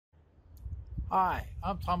Hi,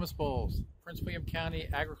 I'm Thomas Bowles, Prince William County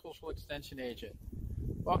Agricultural Extension Agent.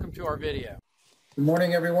 Welcome to our video. Good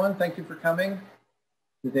morning, everyone. Thank you for coming.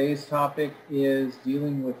 Today's topic is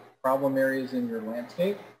dealing with problem areas in your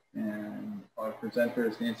landscape. And our presenter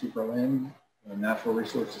is Nancy Berlin, a Natural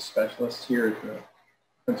Resources Specialist here at the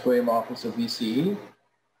Prince William Office of VCE.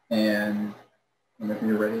 And whenever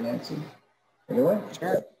you're ready, Nancy, take it away.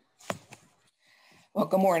 Sure. Well,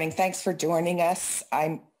 good morning. Thanks for joining us.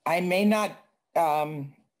 I may not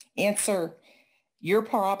answer your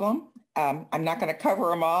problem. I'm not going to cover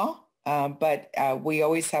them all, but we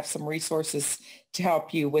always have some resources to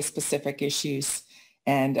help you with specific issues.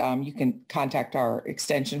 And you can contact our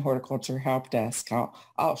Extension Horticulture Help Desk.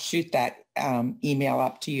 I'll shoot that email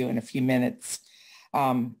up to you in a few minutes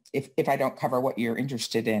if I don't cover what you're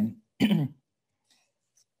interested in. Let me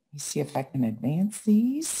see if I can advance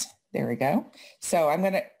these. There we go. So I'm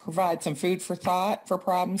going to provide some food for thought for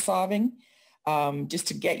problem solving, just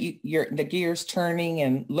to get the gears turning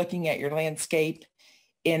and looking at your landscape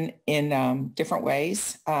in different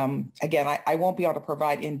ways. Again, I won't be able to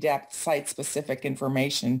provide in-depth site-specific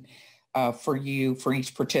information for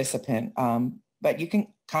each participant, but you can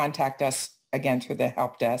contact us again through the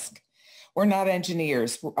help desk. We're not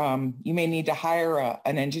engineers. You may need to hire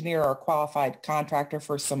an engineer or a qualified contractor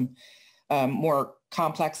for some more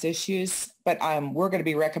complex issues, but we're going to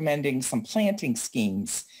be recommending some planting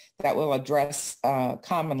schemes that will address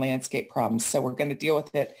common landscape problems. So we're going to deal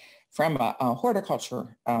with it from a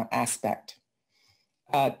horticulture aspect.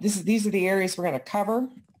 These are the areas we're going to cover: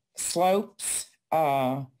 slopes,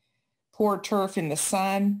 poor turf in the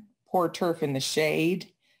sun, poor turf in the shade,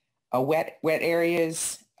 wet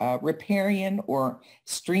areas, riparian or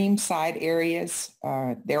stream side areas.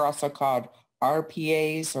 They're also called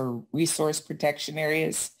RPAs or resource protection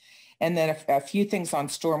areas, and then a few things on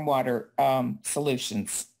stormwater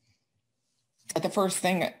solutions. But the first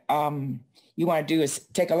thing you want to do is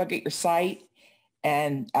take a look at your site,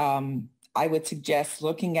 and I would suggest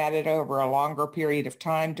looking at it over a longer period of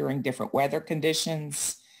time during different weather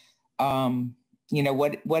conditions. You know,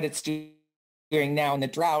 what it's doing now in the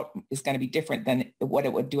drought is going to be different than what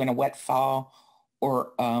it would do in a wet fall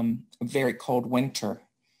or a very cold winter.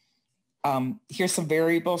 Here's some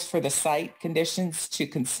variables for the site conditions to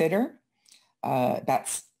consider.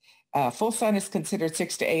 That's full sun is considered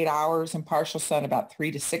 6 to 8 hours and partial sun about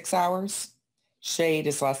 3 to 6 hours. Shade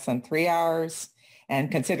is less than 3 hours, and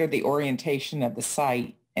consider the orientation of the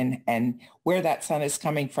site and where that sun is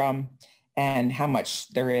coming from and how much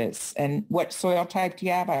there is. And what soil type do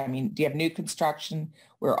you have? I mean, do you have new construction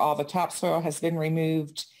where all the topsoil has been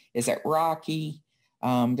removed? Is it rocky?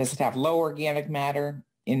 Does it have low organic matter?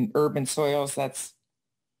 In urban soils, that's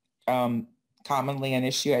commonly an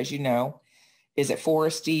issue, as you know. Is it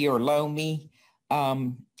foresty or loamy?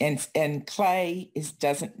 And clay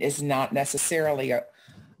is not necessarily a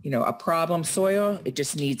problem soil. It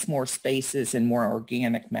just needs more spaces and more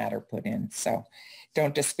organic matter put in. So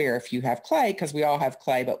don't despair if you have clay, because we all have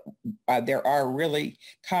clay, but there are really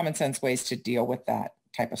common sense ways to deal with that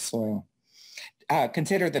type of soil.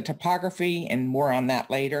 Consider the topography, and more on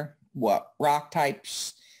that later. What rock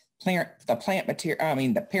types, the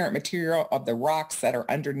parent material of the rocks that are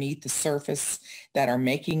underneath the surface that are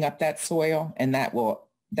making up that soil, and that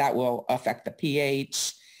will affect the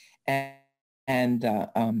pH and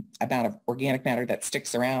amount of organic matter that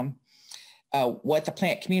sticks around. What the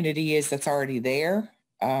plant community is that's already there.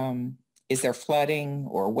 Is there flooding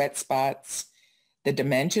or wet spots? The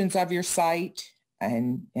dimensions of your site,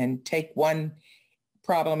 and take one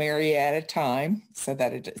problem area at a time so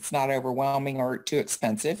that it's not overwhelming or too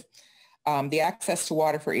expensive. The access to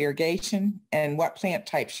water for irrigation, and what plant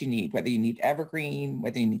types you need, whether you need evergreen,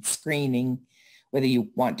 whether you need screening, whether you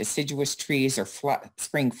want deciduous trees or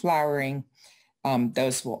spring flowering.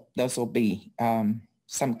 Those will be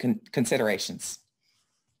some considerations.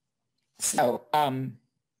 So the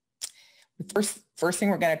first thing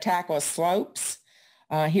we're going to tackle is slopes.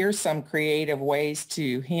 Here's some creative ways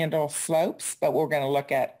to handle slopes, but we're going to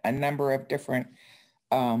look at a number of different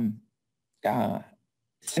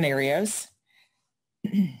scenarios.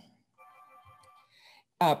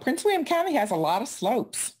 Prince William County has a lot of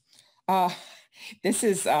slopes. This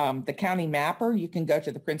is the county mapper. You can go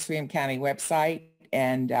to the Prince William County website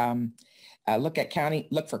and look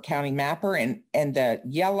for county mapper, and the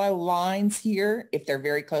yellow lines here, if they're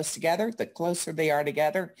very close together, the closer they are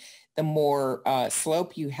together, the more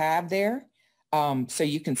slope you have there. So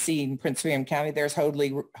you can see in Prince William County, there's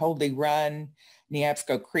Hoadley Run,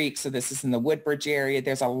 Neabsco Creek. So this is in the Woodbridge area.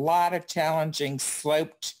 There's a lot of challenging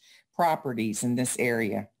sloped properties in this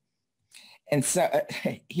area. And so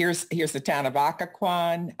here's the town of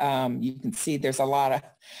Occoquan. You can see there's a lot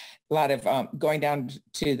of going down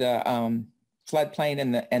to the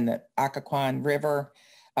floodplain and the Occoquan River.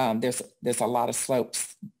 There's a lot of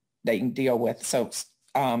slopes that you can deal with. So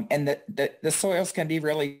and the soils can be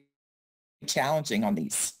really challenging on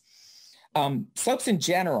these slopes in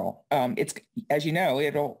general. It's, as you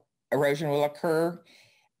know, erosion will occur,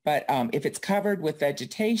 but if it's covered with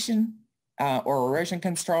vegetation or erosion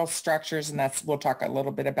control structures, and we'll talk a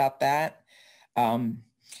little bit about that.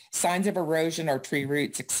 Signs of erosion are tree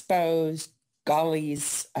roots exposed,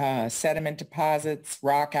 gullies, sediment deposits,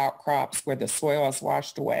 rock outcrops where the soil is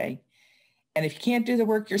washed away. And if you can't do the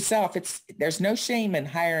work yourself, there's no shame in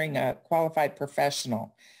hiring a qualified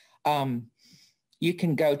professional. You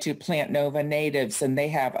can go to Plant Nova Natives, and they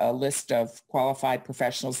have a list of qualified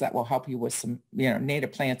professionals that will help you with some,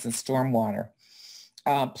 native plants and stormwater.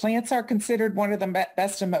 Plants are considered one of the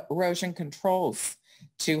best erosion controls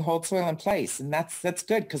to hold soil in place, and that's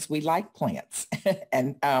good because we like plants,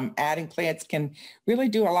 and adding plants can really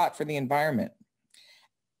do a lot for the environment.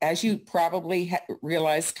 As you probably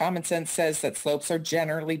realize, common sense says that slopes are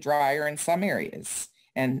generally drier in some areas.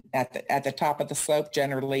 And at the top of the slope,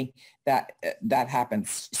 generally that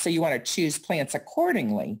happens. So you want to choose plants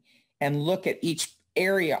accordingly and look at each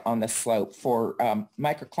area on the slope for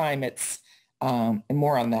microclimates, and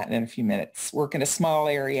more on that in a few minutes. Work in a small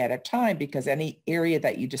area at a time, because any area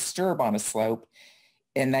that you disturb on a slope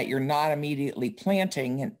and that you're not immediately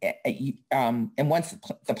planting, and once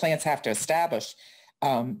the plants have to establish,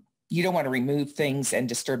 you don't want to remove things and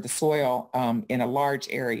disturb the soil in a large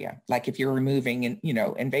area. Like if you're removing,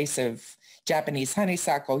 invasive Japanese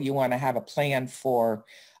honeysuckle, you want to have a plan for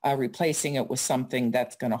replacing it with something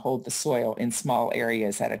that's going to hold the soil in small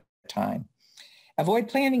areas at a time. Avoid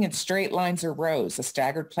planting in straight lines or rows. A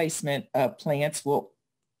staggered placement of plants will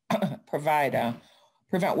prevent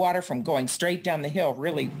water from going straight down the hill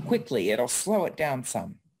really quickly. It'll slow it down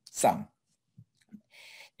some.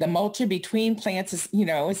 The mulch in between plants is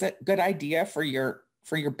a good idea for your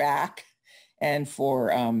back and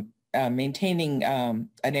for maintaining an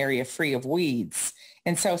area free of weeds.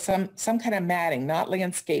 And so some kind of matting, not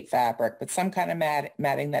landscape fabric, but some kind of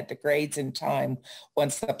matting that degrades in time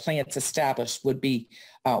once the plant's established would be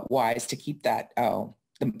wise to keep that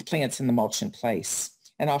the plants in the mulch in place.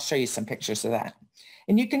 And I'll show you some pictures of that.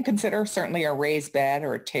 And you can consider certainly a raised bed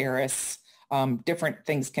or a terrace. Different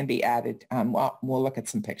things can be added. We'll look at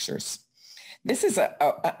some pictures. This is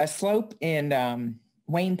a slope in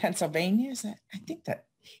Wayne, Pennsylvania. I think that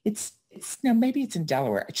it's maybe it's in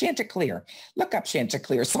Delaware. Chanticleer. Look up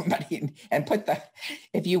Chanticleer, somebody, and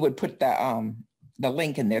if you would put the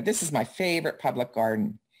link in there. This is my favorite public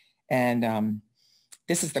garden, and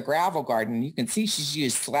this is the gravel garden. You can see she's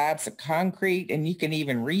used slabs of concrete, and you can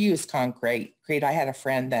even reuse concrete. I had a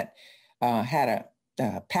friend that had a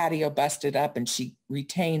patio busted up, and she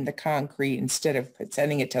retained the concrete instead of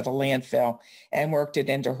sending it to the landfill and worked it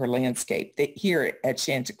into her landscape. Here at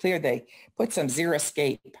Chanticleer, they put some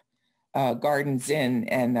xeriscape gardens in,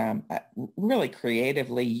 and really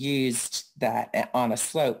creatively used that on a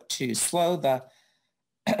slope to slow the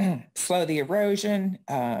erosion,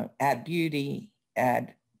 add beauty,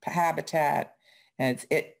 add habitat, and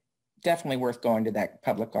it's definitely worth going to that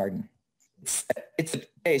public garden. It's a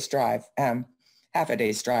day's drive. Half a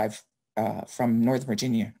day's drive from Northern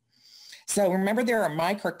Virginia. So remember, there are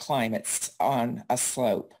microclimates on a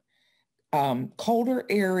slope. Colder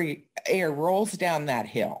air rolls down that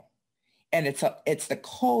hill, and it's the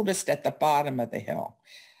coldest at the bottom of the hill.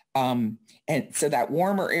 And so that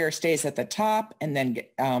warmer air stays at the top, and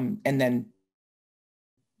then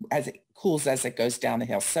as it cools as it goes down the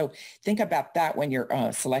hill. So think about that when you're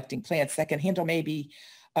selecting plants that can handle maybe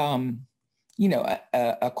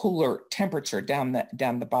a cooler temperature down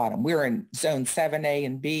the bottom. We're in zone 7A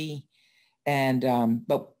and B, and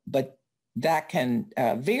but that can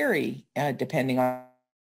vary depending on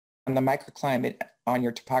the microclimate on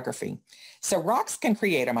your topography. So rocks can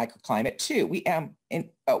create a microclimate too. We in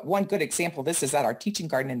one good example. This is at our teaching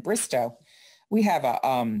garden in Bristow. We have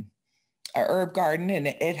a herb garden, and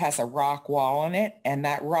it has a rock wall in it, and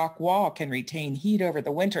that rock wall can retain heat over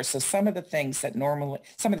the winter. So some of the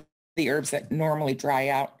herbs that normally dry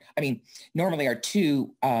out, normally are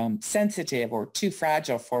too sensitive or too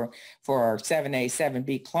fragile for our 7A,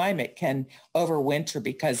 7B climate, can overwinter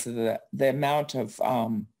because of the amount of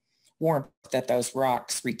warmth that those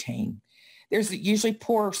rocks retain. There's usually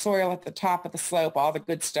poor soil at the top of the slope. All the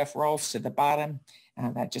good stuff rolls to the bottom.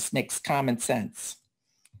 That just makes common sense.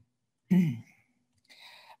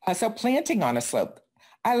 So planting on a slope.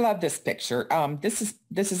 I love this picture. This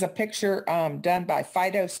is a picture done by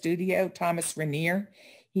Fido Studio, Thomas Rainier.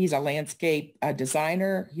 He's a landscape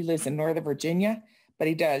designer. He lives in Northern Virginia, but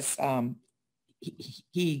he does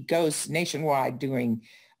he goes nationwide doing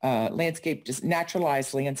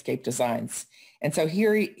naturalized landscape designs. And so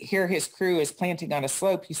here his crew is planting on a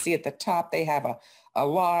slope. You see at the top they have a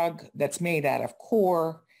log that's made out of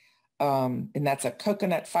core. And that's a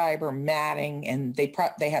coconut fiber matting, and they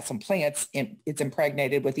have some plants. It's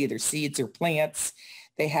impregnated with either seeds or plants.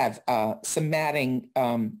 They have some matting,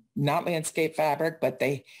 not landscape fabric, but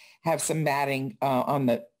they have some matting on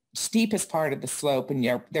the steepest part of the slope, and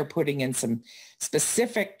they're putting in some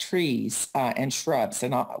specific trees and shrubs,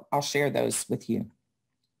 and I'll share those with you.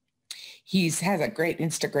 He has a great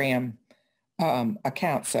Instagram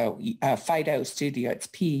account, so Fido Studio, it's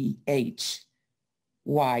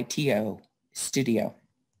PHYTO Studio.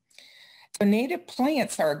 So native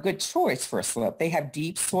plants are a good choice for a slope. They have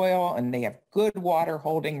deep soil and they have good water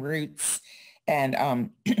holding roots.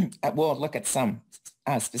 And we'll look at some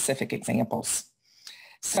specific examples.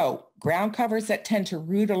 So ground covers that tend to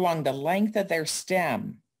root along the length of their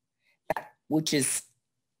stem, which is,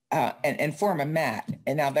 and form a mat.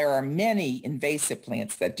 And now there are many invasive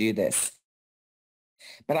plants that do this,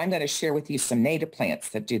 but I'm going to share with you some native plants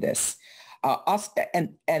that do this.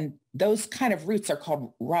 And those kind of roots are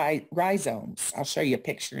called rhizomes. I'll show you a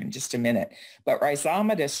picture in just a minute. But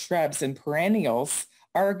rhizomatous shrubs and perennials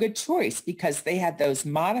are a good choice because they have those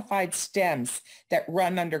modified stems that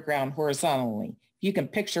run underground horizontally. You can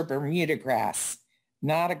picture Bermuda grass.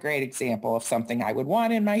 Not a great example of something I would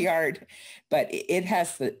want in my yard, but it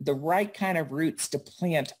has the right kind of roots to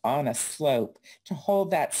plant on a slope to hold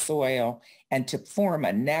that soil and to form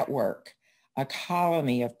a network, a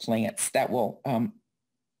colony of plants that will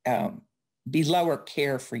be lower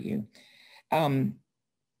care for you.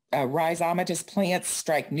 Rhizomatous plants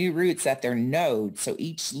strike new roots at their node. So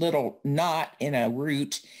each little knot in a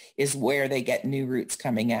root is where they get new roots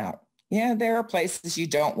coming out. Yeah, there are places you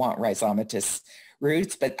don't want rhizomatous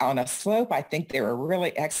roots, but on a slope, I think they're a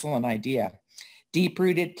really excellent idea.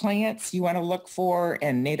 Deep-rooted plants you want to look for,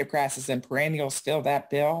 and native grasses and perennials fill that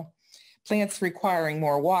bill. Plants requiring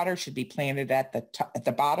more water should be planted at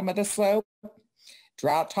the bottom of the slope.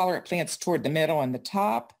 Drought-tolerant plants toward the middle and the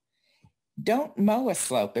top. Don't mow a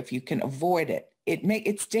slope if you can avoid it.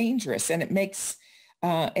 It's dangerous, and it makes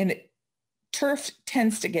turf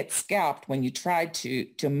tends to get scalped when you try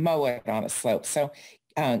to mow it on a slope. So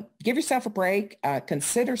give yourself a break.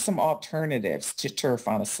 Consider some alternatives to turf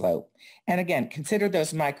on a slope. And again, consider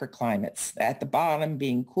those microclimates, at the bottom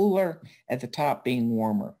being cooler, at the top being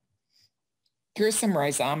warmer. Here's some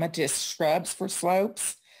rhizomatous shrubs for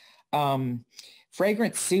slopes.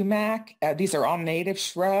 Fragrant sumac, these are all native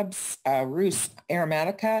shrubs. Rhus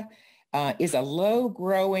aromatica is a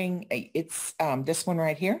low-growing, it's this one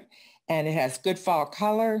right here, and it has good fall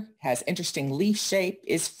color, has interesting leaf shape,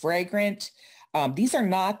 is fragrant. These are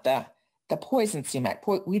not the poison sumac.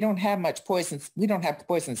 We don't have much poison. We don't have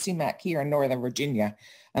poison sumac here in Northern Virginia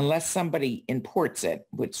unless somebody imports it,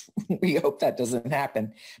 which we hope that doesn't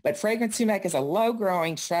happen. But fragrant sumac is a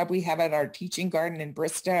low-growing shrub we have at our teaching garden in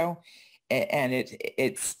Bristow, and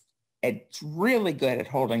it's really good at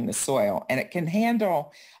holding the soil, and it can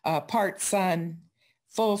handle part sun,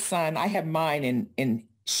 full sun. I have mine in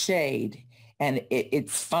shade, and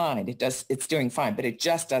it's fine. It's doing fine, but it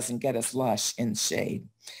just doesn't get as lush in shade.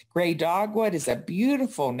 Gray dogwood is a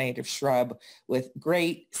beautiful native shrub with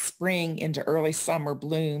great spring into early summer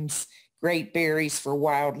blooms, great berries for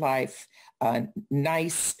wildlife,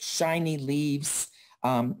 nice shiny leaves.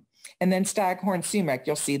 And then staghorn sumac,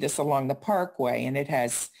 you'll see this along the parkway, and it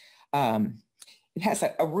has a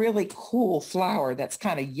really cool flower that's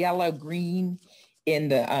kind of yellow-green in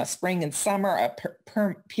the spring and summer, a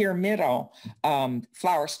pyramidal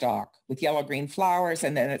flower stalk with yellow-green flowers,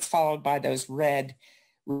 and then it's followed by those red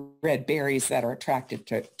berries that are attractive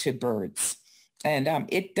to birds. And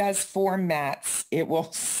it does form mats. It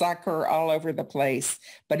will sucker all over the place.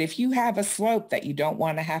 But if you have a slope that you don't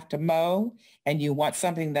want to have to mow and you want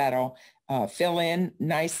something that'll fill in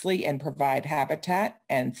nicely and provide habitat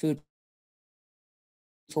and food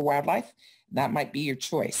for wildlife, that might be your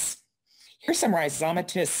choice. Here's some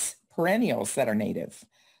rhizomatous perennials that are native.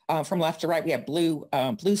 From left to right, we have blue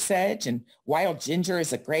sedge, and wild ginger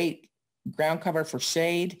is a great ground cover for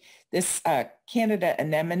shade. This Canada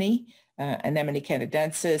anemone, Anemone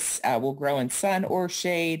canadensis, will grow in sun or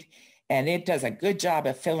shade, and it does a good job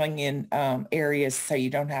of filling in areas so you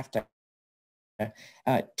don't have to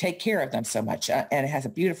take care of them so much. And it has a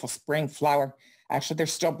beautiful spring flower. Actually, they're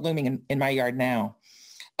still blooming in my yard now.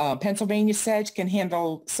 Pennsylvania sedge can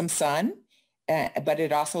handle some sun, but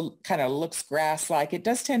it also kind of looks grass-like. It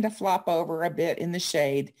does tend to flop over a bit in the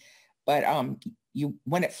shade, but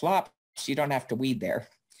when it flops, you don't have to weed there.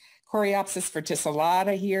 Coreopsis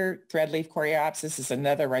verticillata here, threadleaf coreopsis is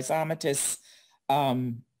another rhizomatous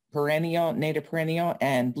perennial, native perennial,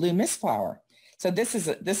 and blue mistflower. So this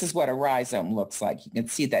is what a rhizome looks like. You can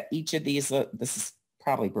see that each of these, this is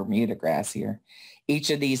probably Bermuda grass here. Each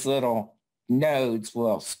of these little nodes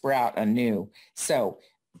will sprout anew. So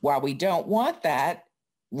while we don't want that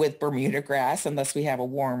with Bermuda grass, unless we have a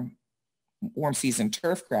warm season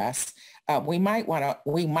turf grass, we might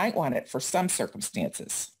want it for some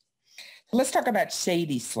circumstances. Let's talk about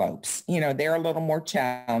shady slopes. They're a little more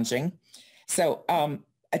challenging. So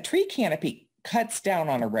a tree canopy cuts down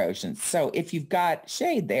on erosion. So if you've got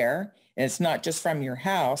shade there, and it's not just from your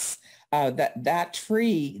house, that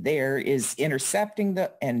tree there is intercepting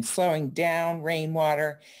and slowing down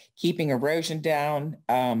rainwater, keeping erosion down,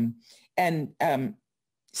 and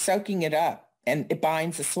soaking it up, and it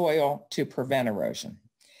binds the soil to prevent erosion.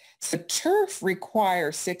 So turf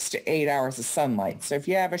requires 6 to 8 hours of sunlight. So if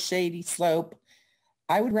you have a shady slope,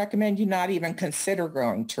 I would recommend you not even consider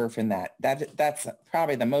growing turf in that. That's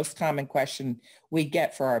probably the most common question we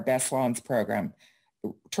get for our Best Lawns program.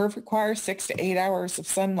 Turf requires 6 to 8 hours of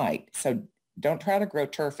sunlight. So don't try to grow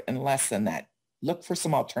turf in less than that. Look for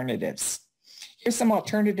some alternatives. Here's some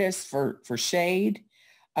alternatives for shade.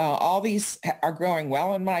 All these are growing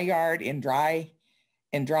well in my yard in dry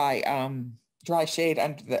shade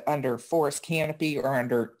under forest canopy or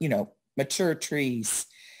under, mature trees.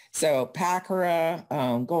 So Pachyra,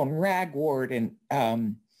 golden ragwort,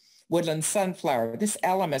 and woodland sunflower. This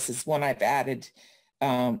Elemus is one I've added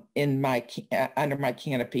in under my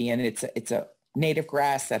canopy, and it's a native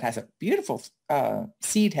grass that has a beautiful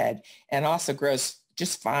seed head and also grows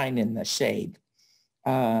just fine in the shade.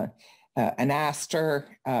 An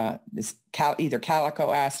aster, either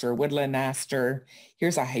calico aster or woodland aster.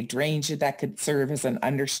 Here's a hydrangea that could serve as an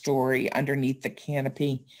understory underneath the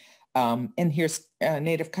canopy. And here's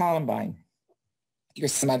native columbine.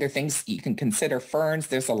 Here's some other things you can consider. Ferns.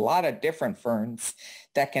 There's a lot of different ferns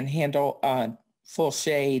that can handle full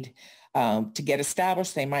shade. To get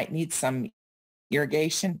established, they might need some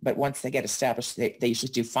irrigation, but once they get established, they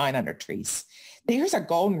usually do fine under trees. Here's a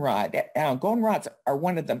goldenrod. Goldenrods are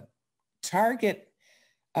one of the target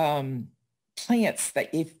plants that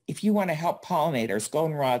if you want to help pollinators,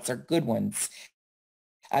 goldenrods are good ones.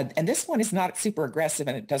 And this one is not super aggressive,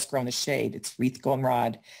 and it does grow in the shade. It's wreath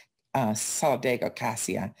goldenrod, Solidago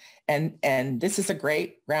cassia. And this is a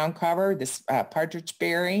great ground cover, this partridge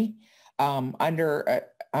berry under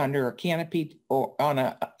a canopy or on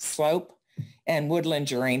a slope, and woodland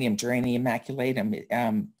geranium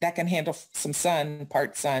maculatum, that can handle some sun,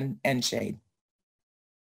 part sun, and shade.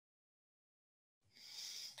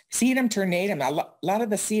 Sedum ternatum, a lot of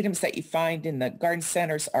the sedums that you find in the garden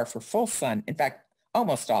centers are for full sun. In fact,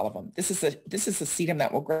 almost all of them. This is a sedum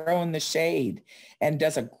that will grow in the shade and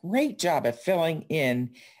does a great job of filling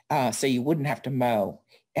in so you wouldn't have to mow.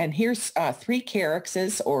 And here's 3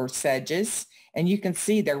 caryxes or sedges, and you can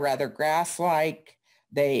see they're rather grass-like.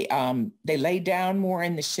 They lay down more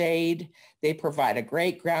in the shade. They provide a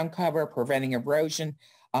great ground cover, preventing erosion.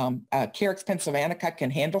 Carex pennsylvanica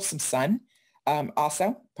can handle some sun.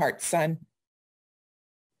 Also, part sun.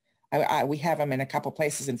 We have them in a couple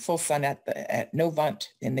places in full sun at Novant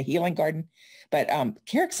in the healing garden. But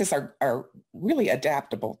caryxes are really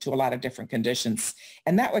adaptable to a lot of different conditions,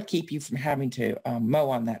 and that would keep you from having to mow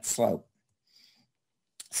on that slope.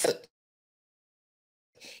 So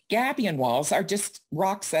gabion walls are just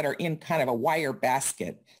rocks that are in kind of a wire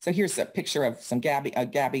basket. So here's a picture of some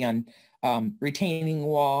gabion retaining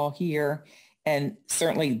wall here. And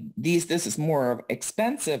certainly this is more of an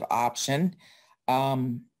expensive option,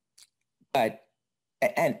 but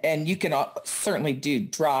you can certainly do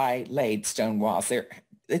dry laid stone walls.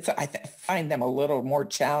 I find them a little more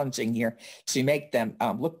challenging here to make them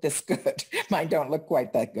look this good. Mine don't look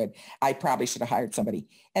quite that good. I probably should have hired somebody.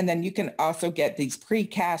 And then you can also get these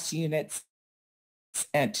precast units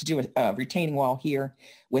and to do a retaining wall here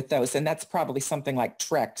with those. And that's probably something like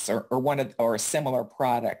Trex or a similar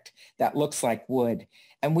product that looks like wood.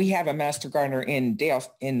 And we have a master gardener in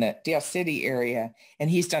the Dale City area, and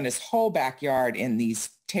he's done his whole backyard in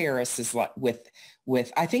these terraces with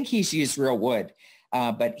I think he's used real wood,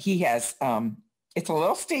 but he has, it's a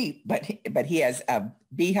little steep, but he has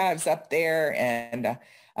beehives up there and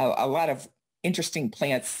a lot of interesting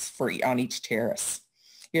plants on each terrace.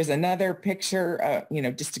 Here's another picture,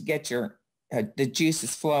 just to get the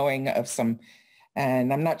juices flowing of some,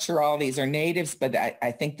 and I'm not sure all these are natives, but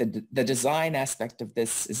I think the design aspect of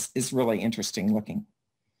this is really interesting looking.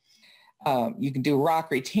 You can do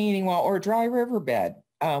rock retaining wall or dry riverbed.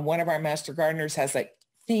 One of our master gardeners has a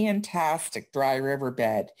fantastic dry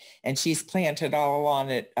riverbed, and she's planted all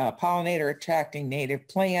along it pollinator attracting native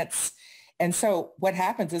plants. And so what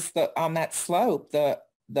happens is on that slope, the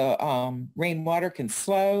rainwater can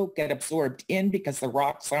get absorbed in because the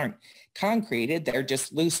rocks aren't concreted. They're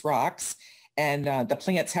just loose rocks. And the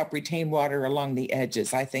plants help retain water along the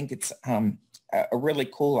edges. I think it's a really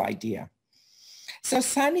cool idea. So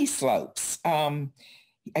sunny slopes.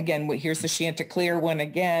 Again, here's the Chanticleer one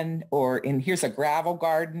again, here's a gravel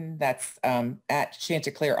garden that's at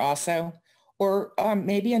Chanticleer also, or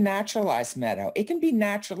maybe a naturalized meadow. It can be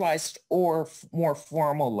naturalized or more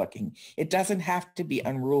formal looking. It doesn't have to be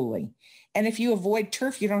unruly. And if you avoid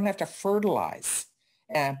turf, you don't have to fertilize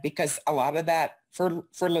because a lot of that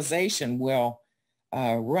fertilization will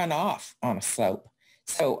run off on a slope.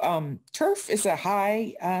 So turf is a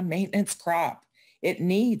high maintenance crop. It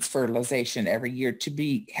needs fertilization every year to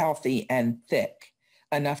be healthy and thick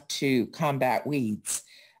enough to combat weeds.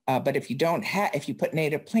 But if you put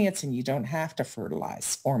native plants in, you don't have to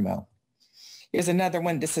fertilize or mow. Here's another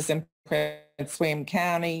one. This is in Prince William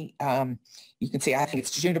County. You can see, I think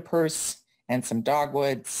it's junipers and some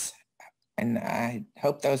dogwoods. And I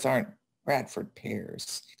hope those aren't Bradford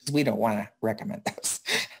pears, because we don't want to recommend those.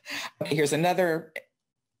 Okay, here's another.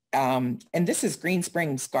 And this is Green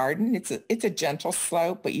Springs Garden. It's a gentle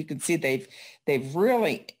slope, but you can see they've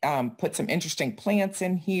really put some interesting plants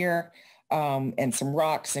in here and some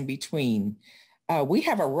rocks in between. We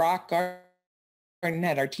have a rock garden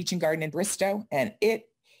at our teaching garden in Bristow, and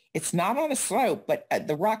it's not on a slope, but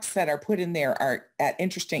the rocks that are put in there are at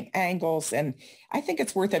interesting angles, and I think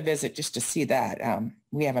it's worth a visit just to see that.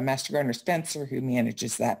 We have a master gardener, Spencer, who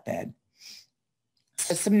manages that bed.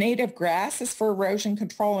 So some native grasses for erosion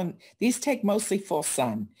control, and these take mostly full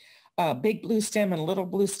sun. Big blue stem and little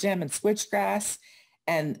blue stem and switchgrass,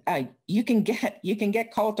 and you can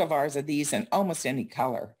get cultivars of these in almost any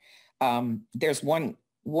color. There's one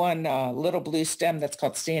little blue stem that's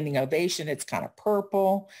called Standing Ovation. It's kind of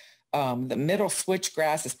purple. The middle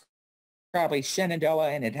switchgrass is probably Shenandoah,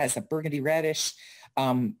 and it has a burgundy reddish.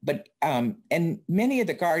 But in many of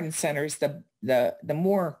the garden centers, the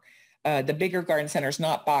bigger garden centers,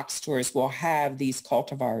 not box stores, will have these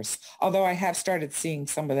cultivars. Although I have started seeing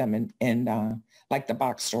some of them in like the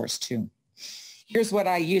box stores too. Here's what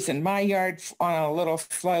I use in my yard on a little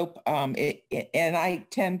slope, and I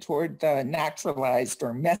tend toward the naturalized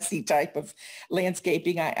or messy type of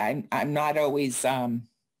landscaping. I'm not always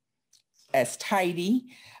as tidy,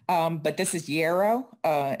 but this is yarrow,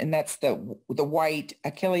 and that's the white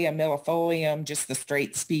Achillea millefolium, just the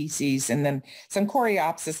straight species, and then some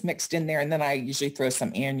coreopsis mixed in there, and then I usually throw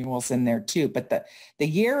some annuals in there too. But the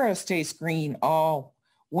yarrow stays green all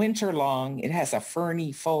winter long. It has a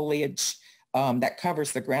ferny foliage that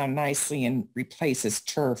covers the ground nicely and replaces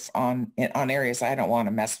turf on areas I don't want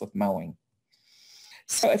to mess with mowing.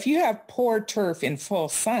 So if you have poor turf in full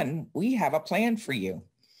sun, we have a plan for you.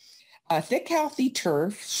 Thick, healthy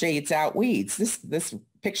turf shades out weeds. This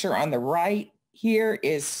picture on the right here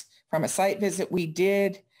is from a site visit we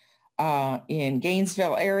did in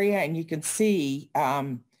Gainesville area, and you can see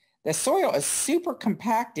the soil is super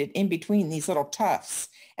compacted in between these little tufts.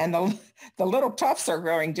 And the little tufts are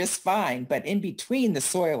growing just fine, but in between the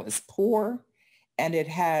soil is poor, and it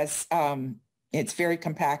has, it's very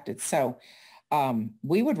compacted. So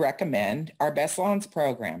we would recommend our Best Lawns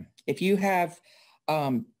program. If you have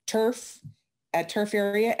turf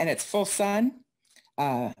area and it's full sun,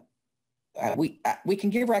 we can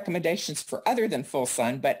give recommendations for other than full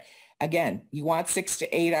sun, but again, you want 6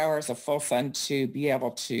 to 8 hours of full sun to be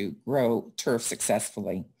able to grow turf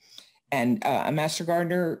successfully. And a master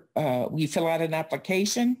gardener, we fill out an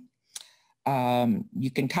application.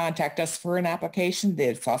 You can contact us for an application.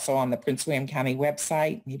 It's also on the Prince William County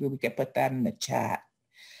website. Maybe we could put that in the chat.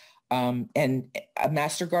 And a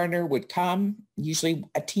master gardener would come, usually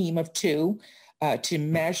a team of 2, to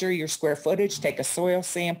measure your square footage, take a soil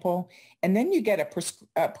sample, and then you get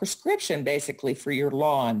a prescription basically for your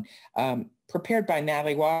lawn, prepared by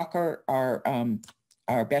Natalie Walker,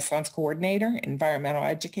 our Best Lawns coordinator, environmental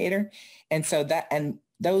educator. And so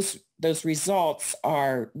those results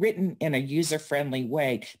are written in a user-friendly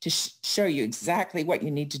way to show you exactly what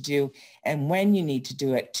you need to do and when you need to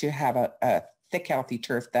do it to have a thick, healthy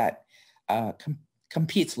turf that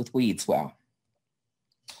competes with weeds well.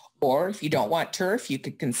 Or if you don't want turf, you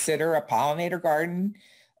could consider a pollinator garden,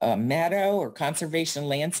 a meadow, or conservation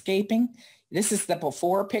landscaping. This is the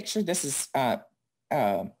before picture. This is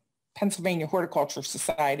Pennsylvania Horticultural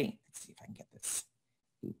Society. Let's see if I can get this.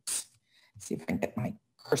 Oops. Let's see if I can get my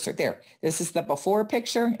cursor there. This is the before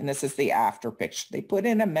picture and this is the after picture. They put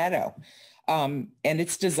in a meadow and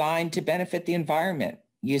it's designed to benefit the environment,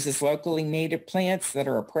 uses locally native plants that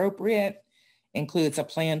are appropriate, includes a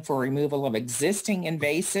plan for removal of existing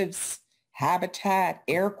invasives, habitat,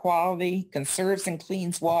 air quality, conserves and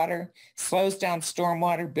cleans water, slows down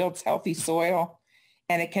stormwater, builds healthy soil,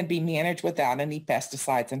 and it can be managed without any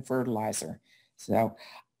pesticides and fertilizer. So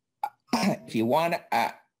if you want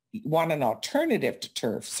an alternative to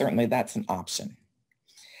turf, certainly that's an option.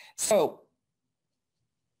 So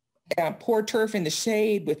poor turf in the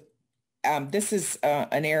shade with, this is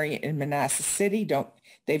an area in Manassas City.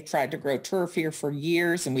 They've tried to grow turf here for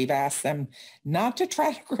years, and we've asked them not to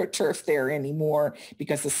try to grow turf there anymore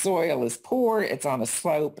because the soil is poor, it's on a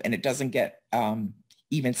slope, and it doesn't get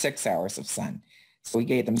even 6 hours of sun. So we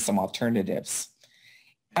gave them some alternatives.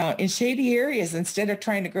 In shady areas, instead of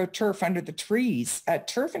trying to grow turf under the trees,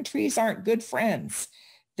 turf and trees aren't good friends.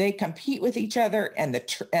 They compete with each other, and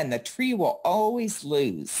the tree will always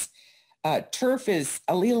lose. Turf is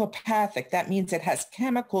allelopathic. That means it has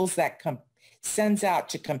chemicals that sends out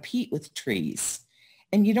to compete with trees.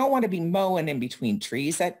 And you don't want to be mowing in between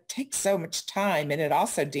trees. That takes so much time, and it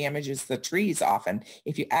also damages the trees often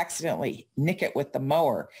if you accidentally nick it with the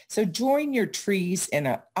mower. So join your trees in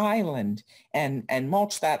an island and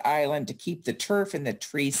mulch that island to keep the turf and the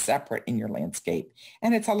trees separate in your landscape.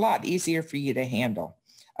 And it's a lot easier for you to handle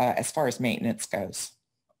as far as maintenance goes.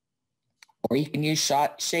 Or you can use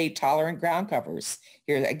shade-tolerant ground covers.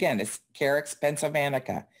 Here again, it's Carex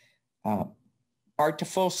pennsylvanica. Hard to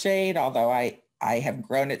full shade, although I have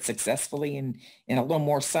grown it successfully in a little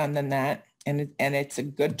more sun than that. And it's a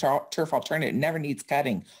good turf alternative. It never needs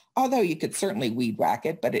cutting. Although you could certainly weed whack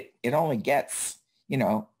it, but it only gets,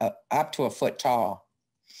 up to a foot tall.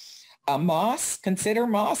 Moss, consider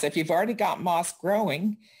moss. If you've already got moss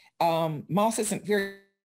growing, moss isn't very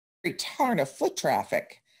tolerant of foot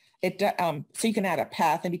traffic. So you can add a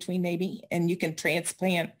path in between maybe, and you can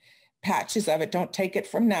transplant patches of it. Don't take it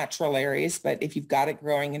from natural areas, but if you've got it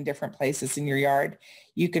growing in different places in your yard,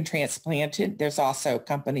 you can transplant it. There's also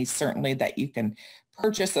companies certainly that you can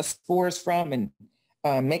purchase the spores from and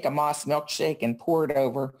make a moss milkshake and pour it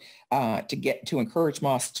over to encourage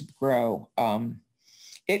moss to grow.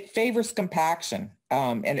 It favors compaction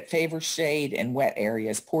and it favors shade in wet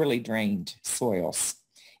areas, poorly drained soils.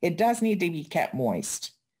 It does need to be kept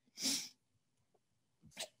moist.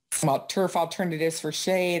 Some turf alternatives for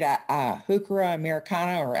shade, Heuchera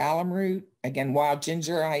americana or alum root. Again, wild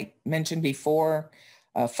ginger I mentioned before,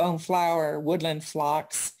 foam flower, woodland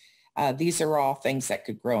phlox. These are all things that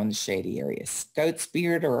could grow in the shady areas. Goat's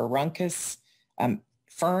beard or aruncus,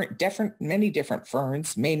 many different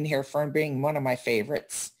ferns, maidenhair fern being one of my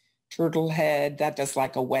favorites. Turtlehead, that does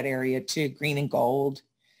like a wet area too, green and gold.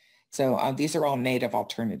 So these are all native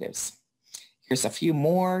alternatives. Here's a few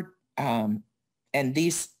more. And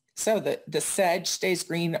these, so the sedge stays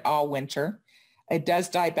green all winter. It does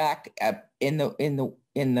die back in the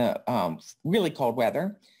really cold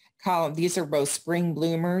weather. These are both spring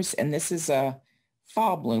bloomers, and this is a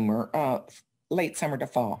fall bloomer, late summer to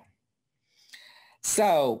fall.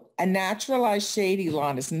 So a naturalized shady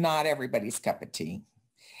lawn is not everybody's cup of tea.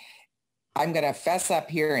 I'm going to fess up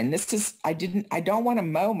here, and this is, I don't want to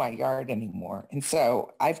mow my yard anymore. And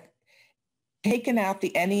so I've taken out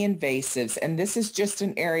any invasives, and this is just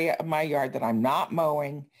an area of my yard that I'm not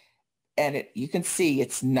mowing. And you can see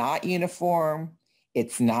it's not uniform.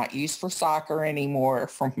 It's not used for soccer anymore.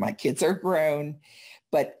 My kids are grown,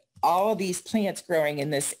 but all of these plants growing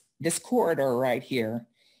in this corridor right here,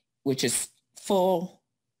 which is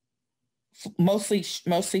mostly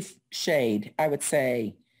shade, I would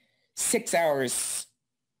say 6 hours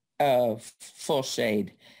of full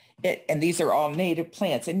shade. And these are all native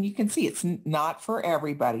plants. And you can see it's not for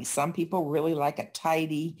everybody. Some people really like a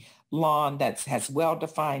tidy lawn that has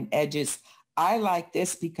well-defined edges. I like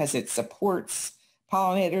this because it supports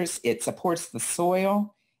pollinators. It supports the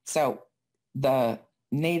soil. So the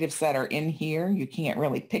natives that are in here, you can't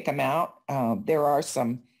really pick them out. There are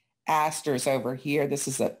some asters over here. This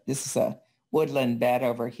is a woodland bed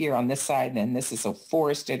over here on this side, and this is a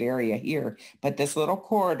forested area here. But this little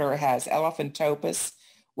corridor has elephantopas,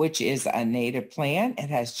 which is a native plant. It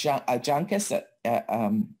has a juncus,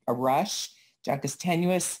 a rush, juncus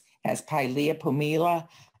tenuis, has Pilea pumila,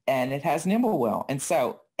 and it has nimblewill. And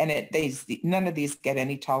so, none of these get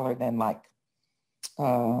any taller than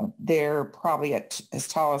they're probably as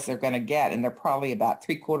tall as they're going to get, and they're probably about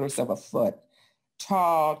 3/4 of a foot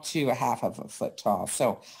tall to 1/2 of a foot tall.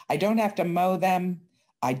 So I don't have to mow them.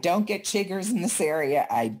 I don't get chiggers in this area.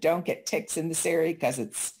 I don't get ticks in this area because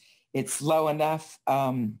it's low enough.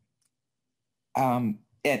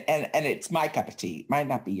 and it's my cup of tea, might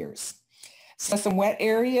not be yours. So some wet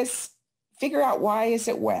areas, figure out why is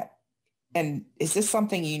it wet? And is this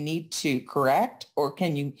something you need to correct, or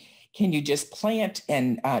can you just plant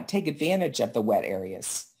and take advantage of the wet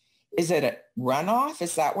areas? Is it a runoff?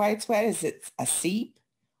 Is that why it's wet? Is it a seep?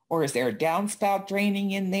 Or is there a downspout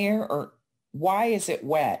draining in there? Or why is it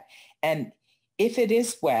wet? And if it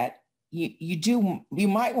is wet, you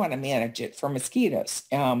might want to manage it for mosquitoes.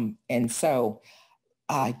 And so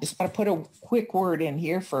I just want to put a quick word in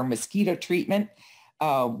here for mosquito treatment.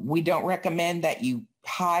 We don't recommend that you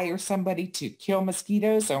hire somebody to kill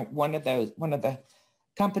mosquitoes, or one of the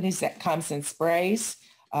companies that comes and sprays.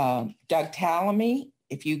 Doug Tallamy,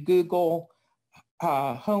 if you Google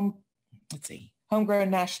Homegrown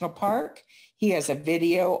National Park, he has a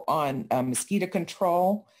video on mosquito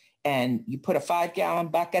control, and you put a 5-gallon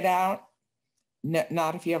bucket out.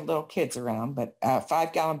 Not if you have little kids around, but a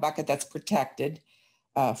 5-gallon bucket that's protected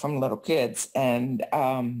from little kids. And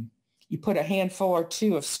you put a handful or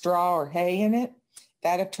two of straw or hay in it.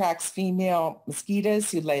 That attracts female mosquitoes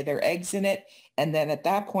who lay their eggs in it. And then at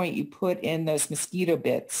that point, you put in those mosquito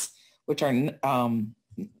bits, which are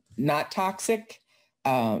not toxic.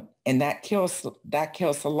 And that kills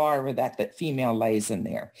the larva that the female lays in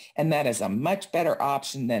there. And that is a much better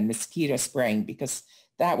option than mosquito spraying, because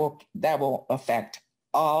that will affect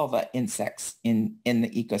all the insects in the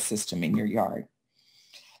ecosystem in your yard.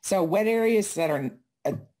 So wet areas that are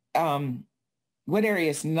wet area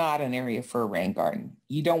is not an area for a rain garden.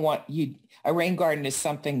 You don't want a rain garden is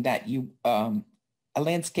something that a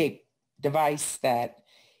landscape device that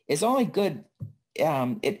is only good.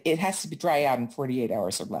 It has to be dry out in 48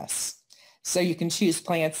 hours or less. So you can choose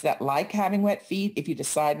plants that like having wet feet. If you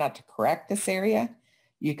decide not to correct this area,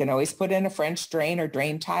 you can always put in a French drain or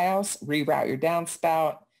drain tiles, reroute your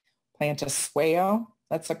downspout, plant a swale.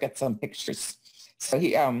 Let's look at some pictures. So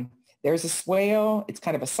there's a swale. It's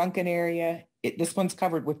kind of a sunken area. This one's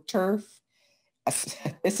covered with turf.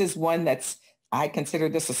 This is one I consider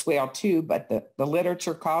this a swale too, but the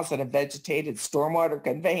literature calls it a vegetated stormwater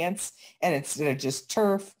conveyance. And instead of just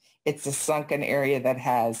turf, it's a sunken area that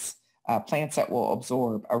has plants that will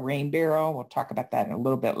absorb. A rain barrel, we'll talk about that in a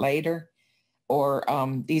little bit later. Or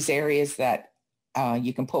these areas that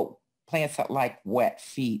you can put plants that like wet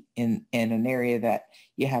feet in an area that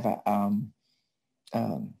you have a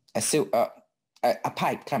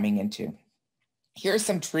pipe coming into. Here are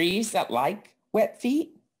some trees that like wet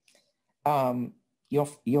feet.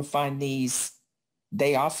 You'll find these.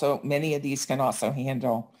 Many of these can also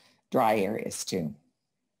handle dry areas too.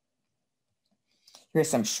 Here's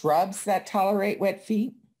some shrubs that tolerate wet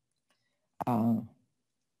feet.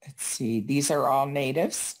 Let's see, these are all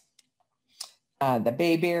natives. The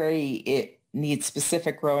bayberry, it needs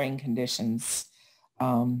specific growing conditions.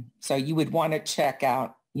 So you would want to check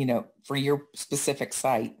out, for your specific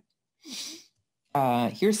site.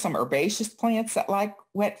 Here's some herbaceous plants that like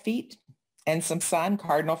wet feet and some sun.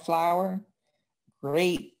 Cardinal flower,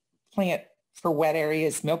 great plant for wet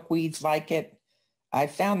areas. Milkweeds like it. I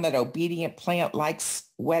found that obedient plant likes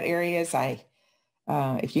wet areas.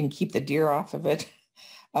 If you can keep the deer off of it.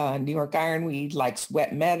 New York ironweed likes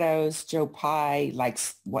wet meadows. Joe Pye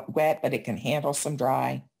likes wet, but it can handle some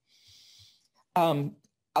dry.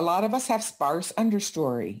 A lot of us have sparse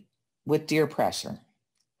understory with deer pressure,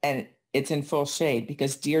 and it's in full shade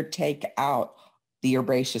because deer take out the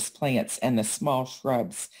herbaceous plants and the small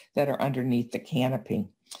shrubs that are underneath the canopy.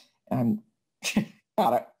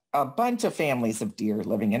 Got a bunch of families of deer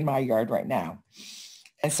living in my yard right now.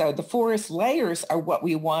 And so the forest layers are what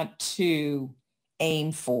we want to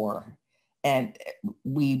aim for. And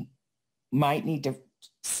we might need to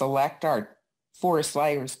select our forest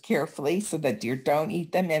layers carefully so that deer don't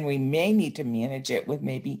eat them. And we may need to manage it with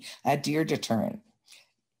maybe a deer deterrent,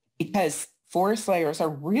 because forest layers are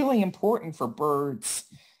really important for birds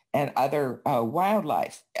and other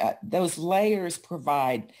wildlife. Those layers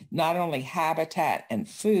provide not only habitat and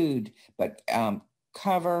food, but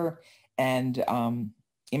cover and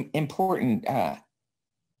important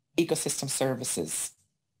ecosystem services.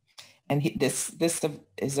 And this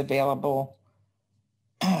is available.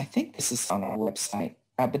 I think this is on our website,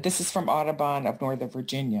 but this is from Audubon of Northern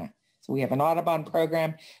Virginia. So we have an Audubon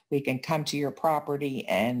program. We can come to your property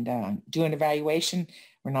and do an evaluation.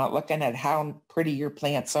 We're not looking at how pretty your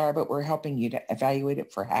plants are, but we're helping you to evaluate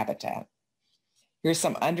it for habitat. Here's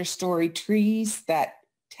some understory trees that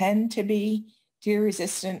tend to be deer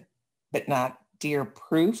resistant, but not deer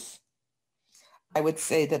proof. I would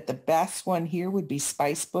say that the best one here would be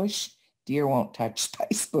spice bush. Deer won't touch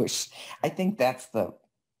spice bush. I think that's the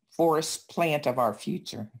forest plant of our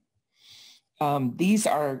future. These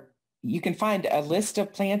are You can find a list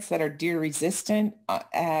of plants that are deer resistant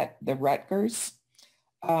at the Rutgers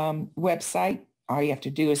website. All you have to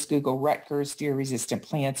do is Google Rutgers deer resistant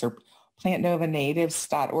plants, or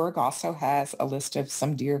plantnovanatives.org also has a list of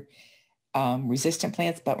some deer resistant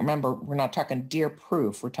plants. But remember, we're not talking deer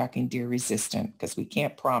proof. We're talking deer resistant, because we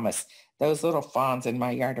can't promise. Those little fawns in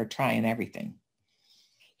my yard are trying everything.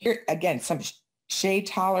 Here, again, some shade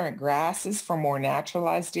tolerant grasses for more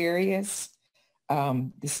naturalized areas.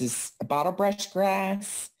 This is a bottlebrush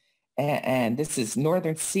grass, and this is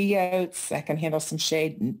northern sea oats that can handle some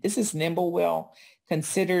shade. This is nimblewill,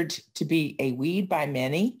 considered to be a weed by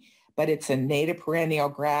many, but it's a native perennial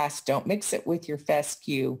grass. Don't mix it with your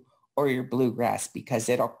fescue or your bluegrass, because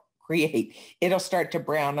it'll start to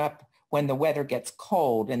brown up when the weather gets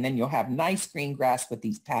cold, and then you'll have nice green grass with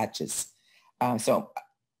these patches. So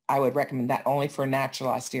I would recommend that only for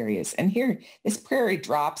naturalized areas. And here, this prairie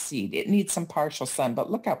drop seed, it needs some partial sun,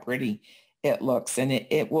 but look how pretty it looks, and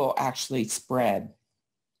it will actually spread.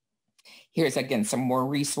 Here's, again, some more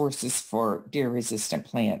resources for deer-resistant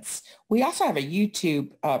plants. We also have a YouTube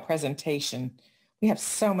presentation. We have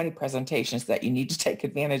so many presentations that you need to take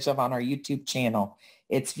advantage of on our YouTube channel.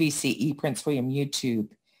 It's VCE-Prince YouTube.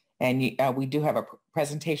 And we do have a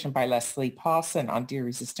presentation by Leslie Paulson on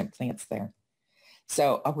deer-resistant plants there.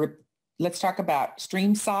 So let's talk about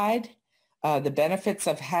stream side, the benefits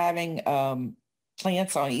of having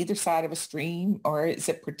plants on either side of a stream, or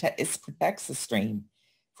it protects the stream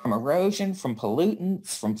from erosion, from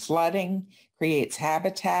pollutants, from flooding, creates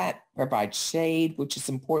habitat, provides shade, which is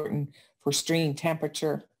important for stream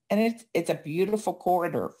temperature. And it's a beautiful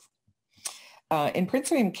corridor. In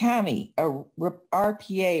Prince William County, a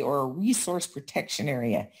RPA, or a resource protection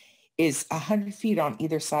area, is 100 feet on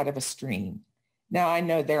either side of a stream. Now, I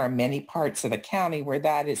know there are many parts of the county where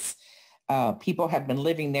that is, people have been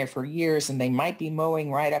living there for years, and they might be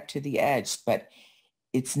mowing right up to the edge, but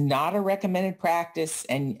it's not a recommended practice,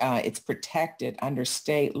 and it's protected under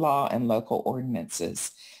state law and local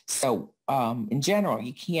ordinances. So in general,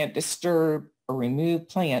 you can't disturb or remove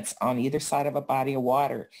plants on either side of a body of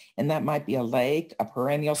water. And that might be a lake, a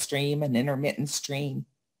perennial stream, an intermittent stream.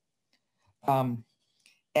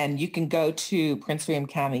 And you can go to Prince William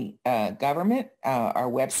County government. Our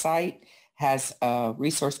website has a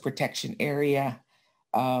resource protection area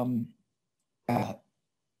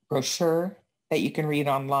brochure that you can read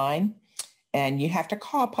online. And you have to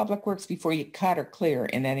call Public Works before you cut or clear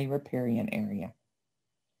in any riparian area,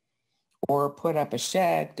 or put up a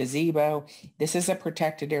shed, gazebo. This is a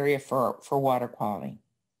protected area for water quality.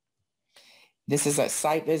 This is a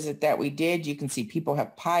site visit that we did. You can see people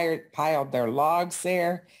have piled their logs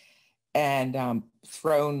there and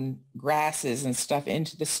thrown grasses and stuff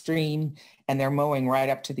into the stream, and they're mowing right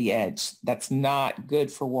up to the edge. That's not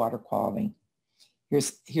good for water quality.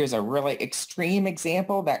 Here's a really extreme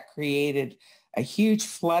example that created a huge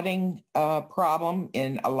flooding problem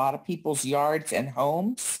in a lot of people's yards and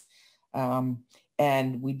homes.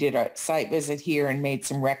 And we did a site visit here and made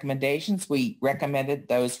some recommendations. We recommended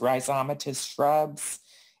those rhizomatous shrubs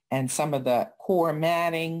and some of the core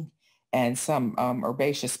matting and some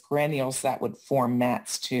herbaceous perennials that would form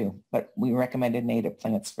mats too. But we recommended native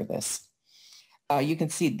plants for this. You can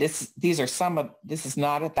see this is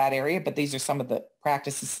not at that area, but these are some of the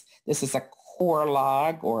practices. This is a core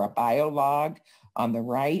log or a bio log on the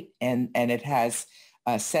right, and it has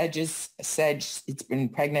sedge, it's been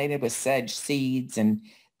impregnated with sedge seeds, and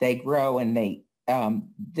they grow, and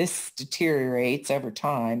this deteriorates over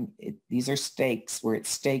time. These are stakes where it's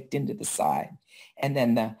staked into the side. And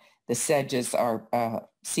then the sedges are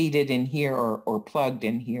seeded in here or plugged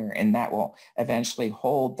in here, and that will eventually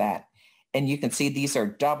hold that. And you can see these are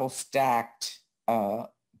double stacked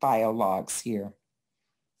biologs here.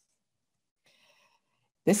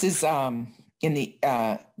 This is in the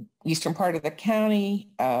eastern part of the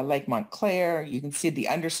county, Lake Montclair. You can see the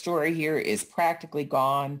understory here is practically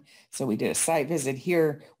gone. So we did a site visit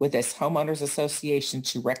here with this homeowners association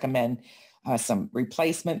to recommend some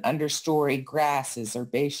replacement understory grasses,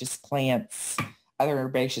 herbaceous plants, other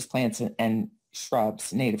herbaceous plants and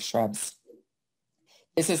shrubs, native shrubs.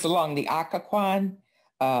 This is along the Occoquan.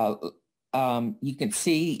 You can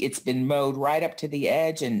see it's been mowed right up to the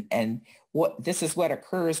edge, and this is what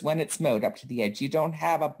occurs when it's mowed up to the edge. You don't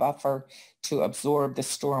have a buffer to absorb the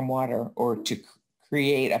stormwater or to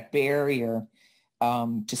create a barrier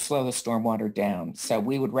to slow the stormwater down. So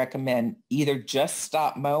we would recommend either just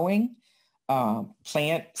stop mowing,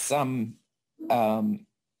 plant some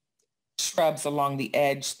shrubs along the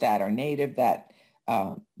edge that are native, that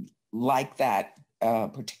like that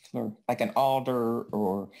particular, like an alder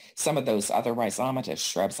or some of those other rhizomatous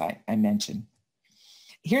shrubs I mentioned.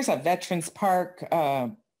 Here's a Veterans Park.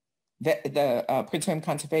 The Prince William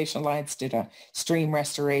Conservation Alliance did a stream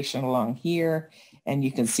restoration along here, and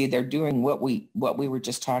you can see they're doing what we were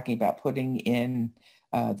just talking about, putting in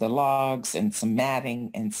the logs and some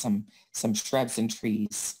matting and some shrubs and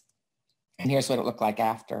trees. And here's what it looked like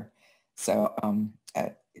after. So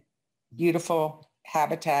beautiful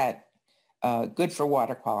habitat, good for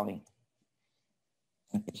water quality.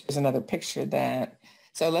 Here's another picture of that.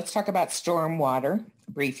 So let's talk about stormwater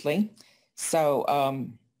briefly. So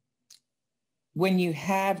when you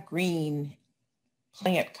have green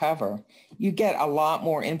plant cover, you get a lot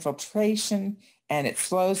more infiltration and it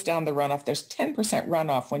slows down the runoff. There's 10%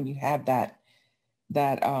 runoff when you have that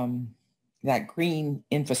green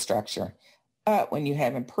infrastructure. But when you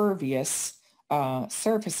have impervious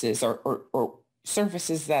surfaces or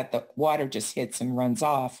surfaces that the water just hits and runs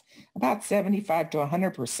off, about 75 to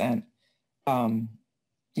 100%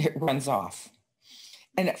 it runs off.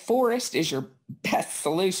 And a forest is your best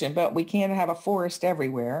solution, but we can't have a forest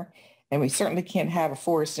everywhere. And we certainly can't have a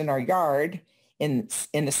forest in our yard in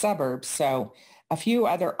the suburbs. So a few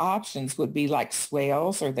other options would be like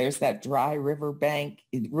swales, or there's that dry river bed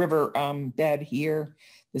here.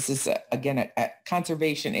 This is, again, a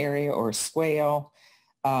conservation area or a swale.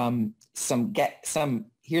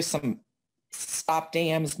 Here's some stop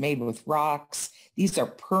dams made with rocks. These are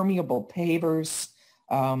permeable pavers.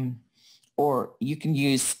 Or you can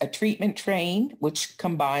use a treatment train, which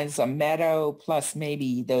combines a meadow plus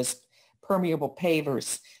maybe those permeable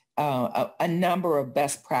pavers, a number of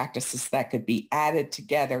best practices that could be added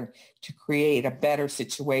together to create a better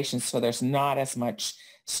situation so there's not as much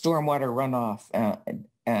stormwater runoff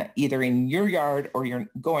either in your yard or you're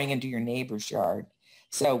going into your neighbor's yard.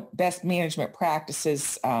 So best management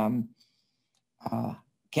practices can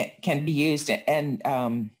be used,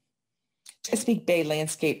 and Chesapeake Bay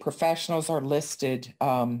landscape professionals are listed.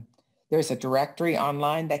 There's a directory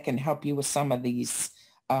online that can help you with some of these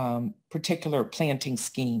particular planting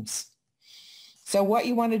schemes. So what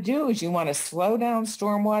you want to do is you want to slow down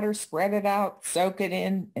stormwater, spread it out, soak it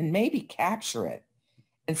in, and maybe capture it.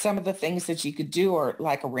 And some of the things that you could do are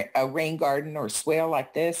like a rain garden or a swale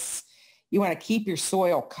like this. You want to keep your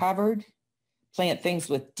soil covered, plant things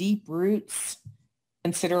with deep roots,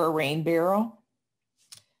 consider a rain barrel.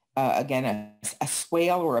 Again, a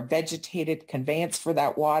swale or a vegetated conveyance for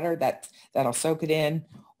that water that'll soak it in,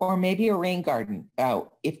 or maybe a rain garden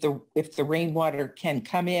if the rainwater can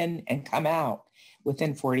come in and come out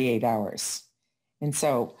within 48 hours. And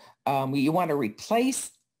so you want to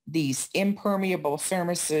replace these impermeable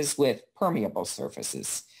surfaces with permeable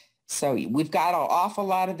surfaces. So we've got an awful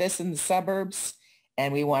lot of this in the suburbs,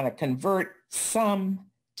 and we want to convert some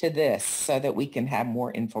to this so that we can have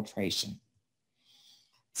more infiltration.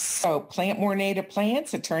 So plant more native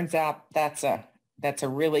plants. It turns out that's a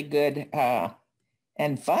really good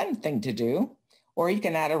and fun thing to do. Or you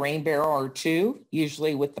can add a rain barrel or two.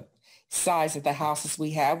 Usually with the size of the houses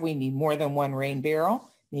we have, we need more than one rain barrel,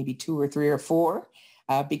 maybe 2 or 3 or 4,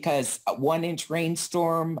 because a 1-inch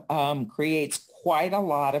rainstorm creates quite a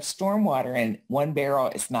lot of stormwater, and 1 barrel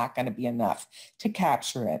is not going to be enough to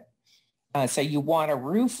capture it. So you want a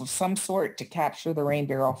roof of some sort to capture the rain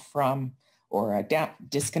barrel from, or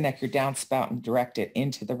disconnect your downspout and direct it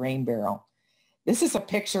into the rain barrel. This is a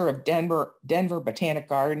picture of Denver Botanic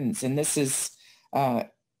Gardens, and this is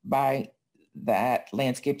by that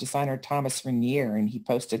landscape designer Thomas Renier, and he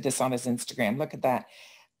posted this on his Instagram. Look at that.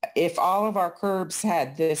 If all of our curbs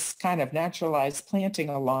had this kind of naturalized planting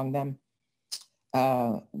along them,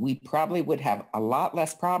 we probably would have a lot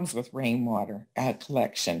less problems with rainwater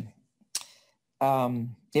collection.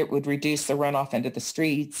 It would reduce the runoff into the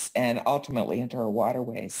streets and ultimately into our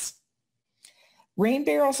waterways. Rain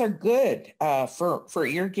barrels are good for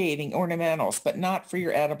irrigating ornamentals, but not for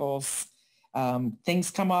your edibles.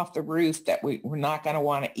 Things come off the roof that we're not going to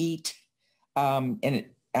want to eat, and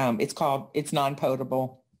it's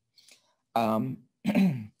non-potable. And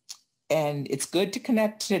it's good to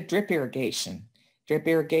connect to drip irrigation. Drip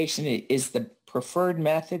irrigation is the preferred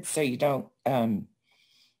method, so you're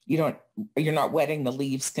not wetting the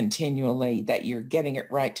leaves continually, that you're getting it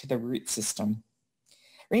right to the root system.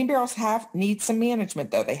 Rain barrels need some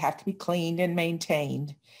management, though. They have to be cleaned and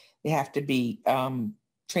maintained. They have to be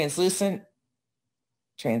translucent,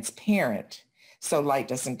 transparent, so light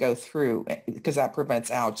doesn't go through, because that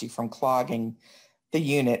prevents algae from clogging the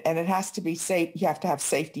unit. And it has to be safe. You have to have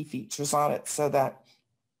safety features on it so that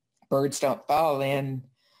birds don't fall in,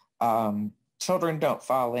 children don't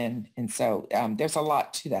fall in. And so there's a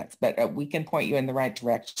lot to that, but we can point you in the right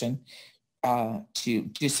direction to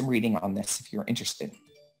do some reading on this if you're interested.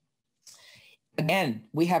 Again,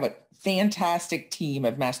 we have a fantastic team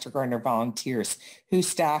of Master Gardener volunteers who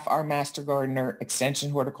staff our Master Gardener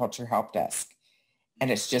Extension Horticulture Help Desk. And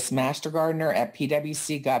it's just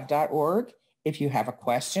mastergardener@pwcgov.org. If you have a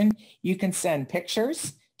question, you can send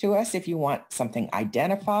pictures to us if you want something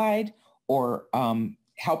identified or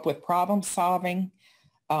help with problem solving.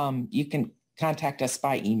 You can contact us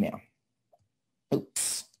by email.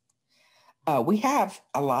 Oops. We have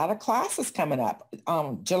a lot of classes coming up.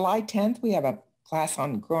 July 10th, we have a class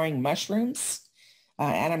on growing mushrooms.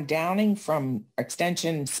 Adam Downing from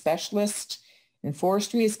Extension Specialist in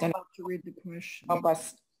Forestry is going to read the question. Help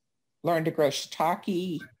us learn to grow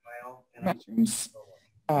shiitake mushrooms,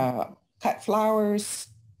 cut flowers.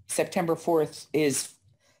 September 4th is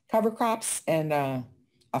cover crops and a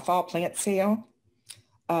fall plant sale.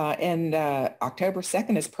 And October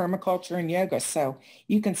 2nd is permaculture and yoga. So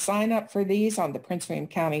you can sign up for these on the Prince William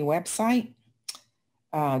County website.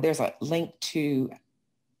 There's a link to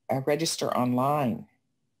register online.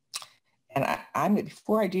 And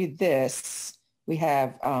before I do this, we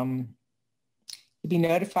have to be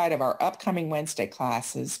notified of our upcoming Wednesday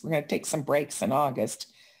classes. We're going to take some breaks in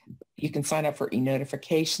August. You can sign up for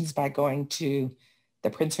e-notifications by going to the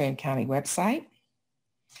Prince William County website.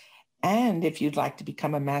 And if you'd like to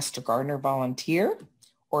become a Master Gardener volunteer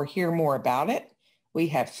or hear more about it, we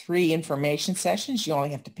have 3 information sessions. You only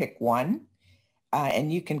have to pick one.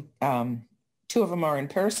 And you can, 2 of them are in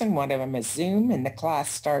person, 1 of them is Zoom, and the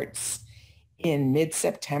class starts in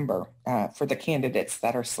mid-September for the candidates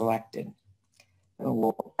that are selected. So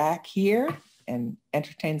we'll go back here and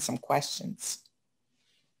entertain some questions.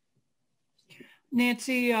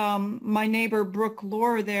 Nancy, my neighbor Brooke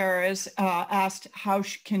Lore there is asked how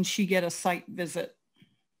can she get a site visit?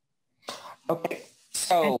 Okay,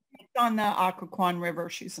 so she's on the Occoquan River.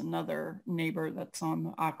 She's another neighbor that's on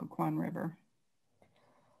the Occoquan River.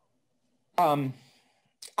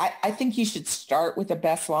 I think you should start with a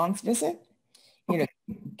Best Lawns visit. You know,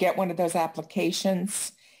 get one of those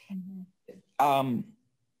applications. Mm-hmm.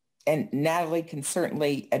 And Natalie can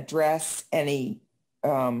certainly address any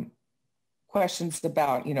questions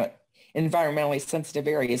about, you know, environmentally sensitive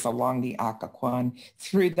areas along the Occoquan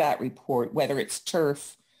through that report, whether it's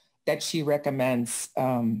turf that she recommends, you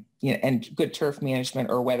know, and good turf management,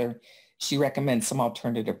 or whether she recommends some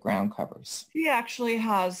alternative ground covers. She actually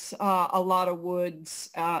has a lot of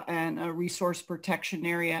woods and a resource protection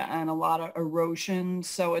area and a lot of erosion.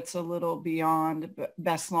 So it's a little beyond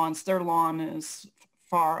Best Lawns. Their lawn is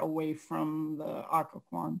far away from the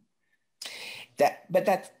Occoquan. But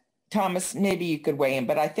that's, Thomas, maybe you could weigh in,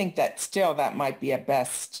 but I think that still that might be a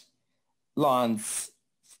Best Lawns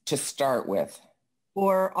to start with.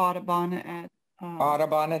 Or Audubon at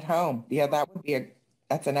Audubon at home. Yeah, that would be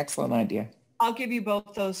that's an excellent idea. I'll give you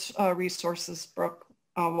both those resources, Brooke.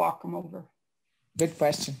 I'll walk them over. Good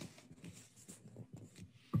question.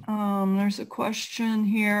 There's a question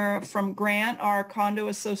here from Grant. Our condo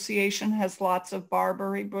association has lots of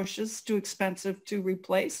barberry bushes, too expensive to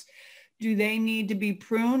replace. Do they need to be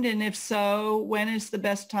pruned? And if so, when is the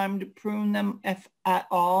best time to prune them, if at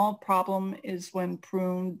all? Problem is when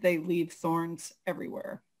pruned, they leave thorns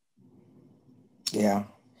everywhere. Yeah.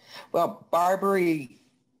 Well, barberry,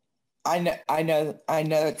 I know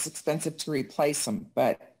it's expensive to replace them,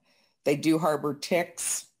 but they do harbor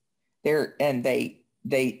ticks.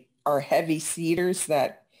 They are heavy cedars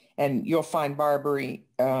and you'll find barberry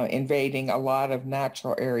invading a lot of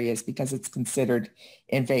natural areas because it's considered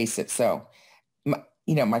invasive. So,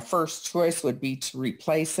 my first choice would be to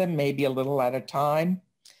replace them, maybe a little at a time.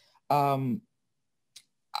 I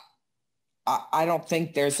don't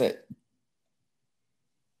think there's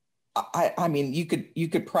I mean, you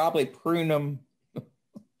could probably prune them.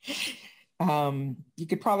 You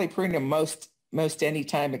could probably prune them most any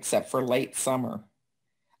time except for late summer.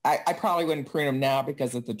 I probably wouldn't prune them now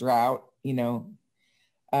because of the drought, you know.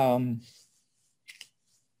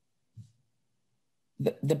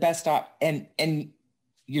 The best and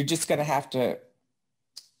you're just going to have to,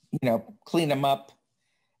 you know, clean them up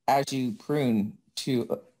as you prune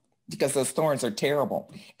because those thorns are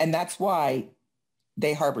terrible. And that's why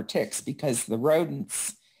they harbor ticks, because the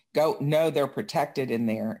rodents know they're protected in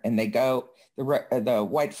there, and they go, the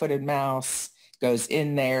white-footed mouse goes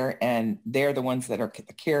in there, and they're the ones that are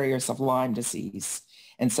the carriers of Lyme disease.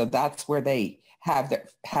 And so that's where they have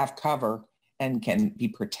cover and can be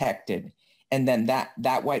protected. And then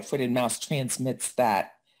that white-footed mouse transmits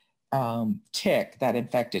that tick, that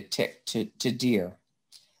infected tick, to deer.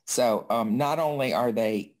 So not only are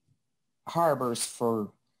they harbors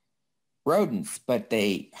for rodents, but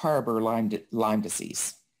they harbor Lyme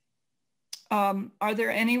disease. Are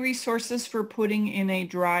there any resources for putting in a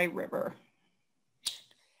dry river?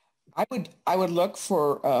 I would look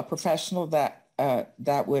for a professional that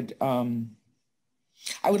that would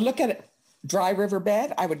I would look at dry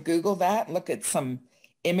riverbed. I would Google that, look at some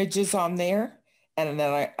images on there, and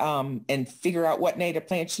then and figure out what native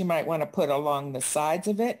plants you might want to put along the sides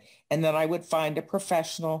of it. And then I would find a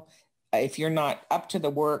professional. If you're not up to the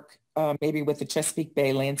work, maybe with the Chesapeake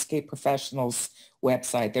Bay Landscape Professionals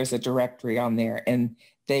website, there's a directory on there, and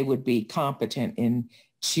they would be competent in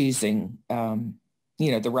choosing,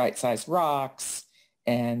 the right size rocks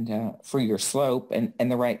and for your slope and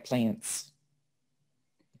the right plants.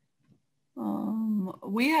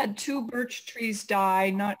 We had 2 birch trees die,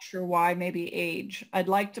 not sure why, maybe age. I'd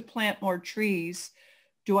like to plant more trees.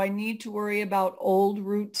 Do I need to worry about old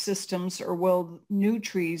root systems, or will new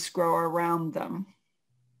trees grow around them?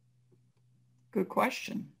 Good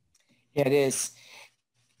question. Yeah, it is.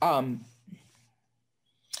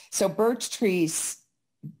 So birch trees,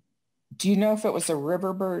 do you know if it was a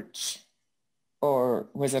river birch or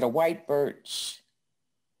was it a white birch?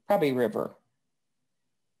 Probably river.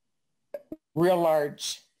 Real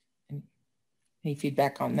large. Any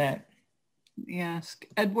feedback on that? Yes.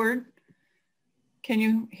 Edward, can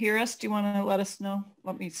you hear us? Do you want to let us know?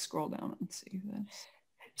 Let me scroll down and see this.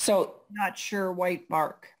 So not sure, white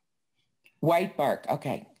bark. White bark.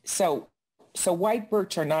 Okay. So white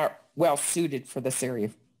birch are not well suited for this area.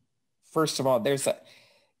 First of all, there is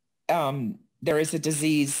a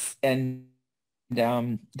disease, and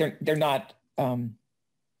they're not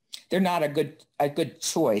a good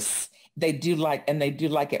choice. They do like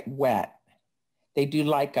it wet. They do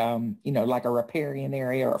like like a riparian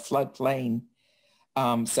area or a floodplain.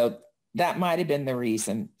 So that might have been the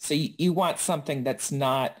reason. So you want something that's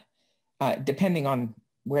not, depending on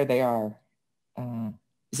where they are.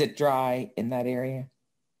 Is it dry in that area?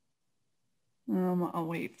 I'll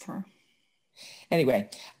wait for. Anyway,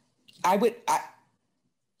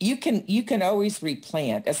 you can always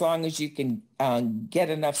replant as long as you can get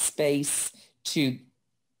enough space to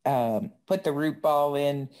put the root ball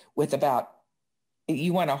in with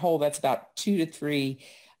you want a hole that's about 2 to 3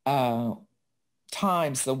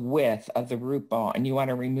 times the width of the root ball, and you want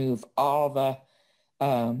to remove all the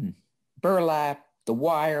burlap, the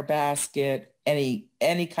wire basket, any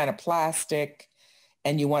kind of plastic,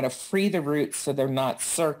 and you want to free the roots so they're not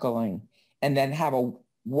circling, and then have a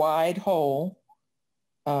wide hole,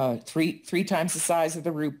 three times the size of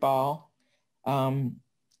the root ball.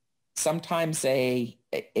 Sometimes a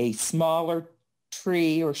smaller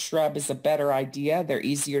tree or shrub is a better idea. They're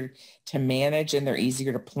easier to manage and they're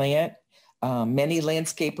easier to plant. Many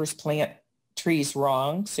landscapers plant trees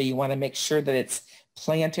wrong, so you want to make sure that it's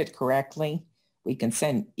planted correctly.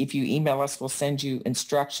 If you email us, we'll send you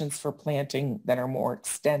instructions for planting that are more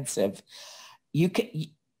extensive.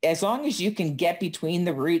 As long as you can get between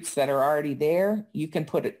the roots that are already there, you can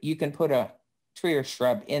put a tree or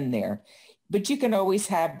shrub in there. But you can always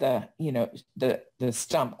have the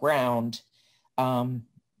stump ground and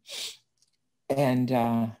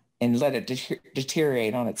let it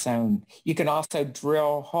deteriorate on its own. You can also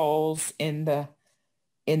drill holes in the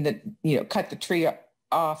cut the tree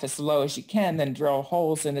off as low as you can, then drill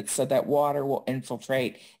holes in it so that water will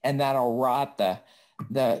infiltrate, and that'll rot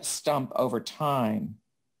the stump over time.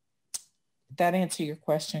 Did that answer your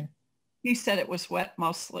question? He said it was wet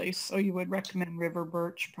mostly, so you would recommend river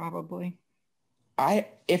birch probably.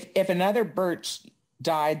 If another birch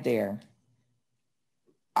died there,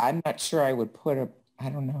 I'm not sure I would I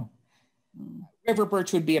don't know. River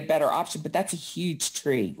birch would be a better option, but that's a huge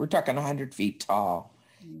tree. We're talking 100 feet tall.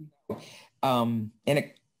 And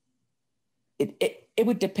it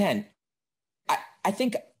would depend. I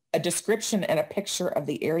think a description and a picture of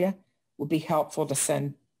the area would be helpful to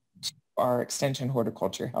send to our Extension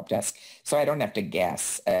Horticulture Help Desk, so I don't have to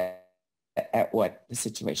guess at what the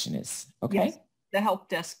situation is. Okay. Yes, the help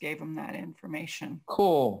desk gave them that information.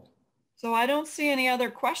 Cool. So I don't see any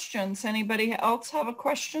other questions. Anybody else have a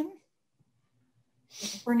question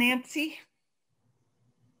for Nancy?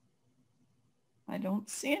 I don't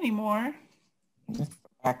see any more. Let's go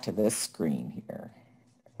back to this screen here.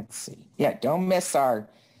 Let's see. Yeah, don't miss our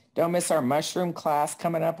mushroom class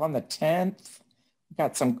coming up on the 10th. We've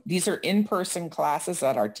got these are in-person classes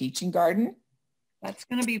at our teaching garden. That's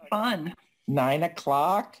going to be fun. 9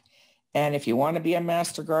 o'clock. And if you want to be a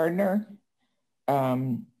master gardener,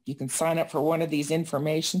 you can sign up for one of these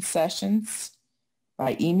information sessions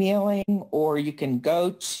by emailing, or you can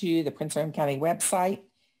go to the Prince William County website,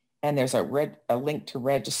 and there's a link to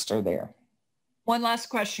register there. One last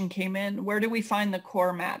question came in. Where do we find the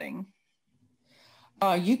core matting?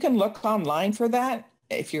 You can look online for that.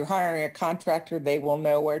 If you're hiring a contractor, they will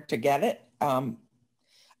know where to get it.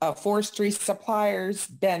 forestry suppliers,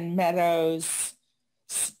 Ben Meadows,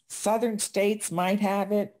 Southern states might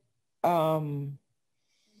have it. You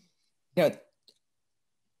know,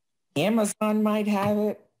 Amazon might have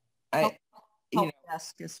it. Help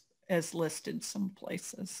desk is listed some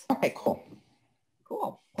places. Okay, cool.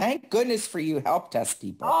 Cool. Thank goodness for you help desk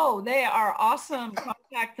people. Oh, they are awesome.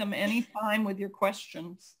 Contact them anytime with your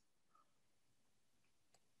questions.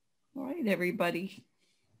 All right, everybody.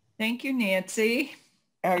 Thank you, Nancy.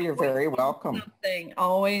 Oh, you're very welcome. Something.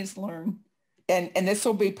 Always learn. And this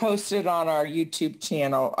will be posted on our YouTube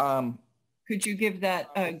channel. Could you give that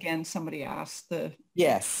again? Somebody asked the.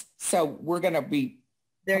 Yes. So we're going to be.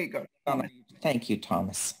 There you go. Thank you,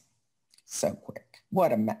 Thomas. So quick.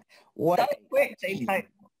 What so quick.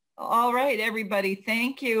 All right, everybody.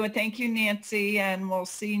 Thank you. And thank you, Nancy. And we'll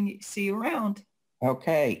see you around.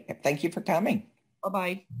 Okay. Thank you for coming.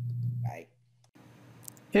 Bye-bye. Bye.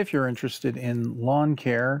 If you're interested in lawn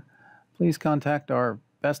care, please contact our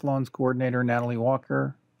Best Lawns Coordinator, Natalie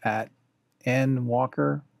Walker, at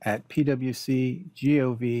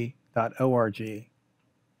nwalker@pwcgov.org.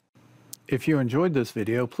 If you enjoyed this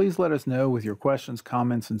video, please let us know with your questions,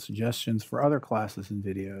 comments, and suggestions for other classes and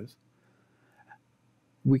videos.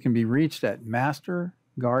 We can be reached at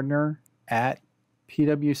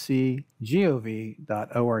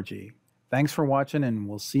mastergardener@pwcgov.org. Thanks for watching, and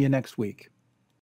we'll see you next week.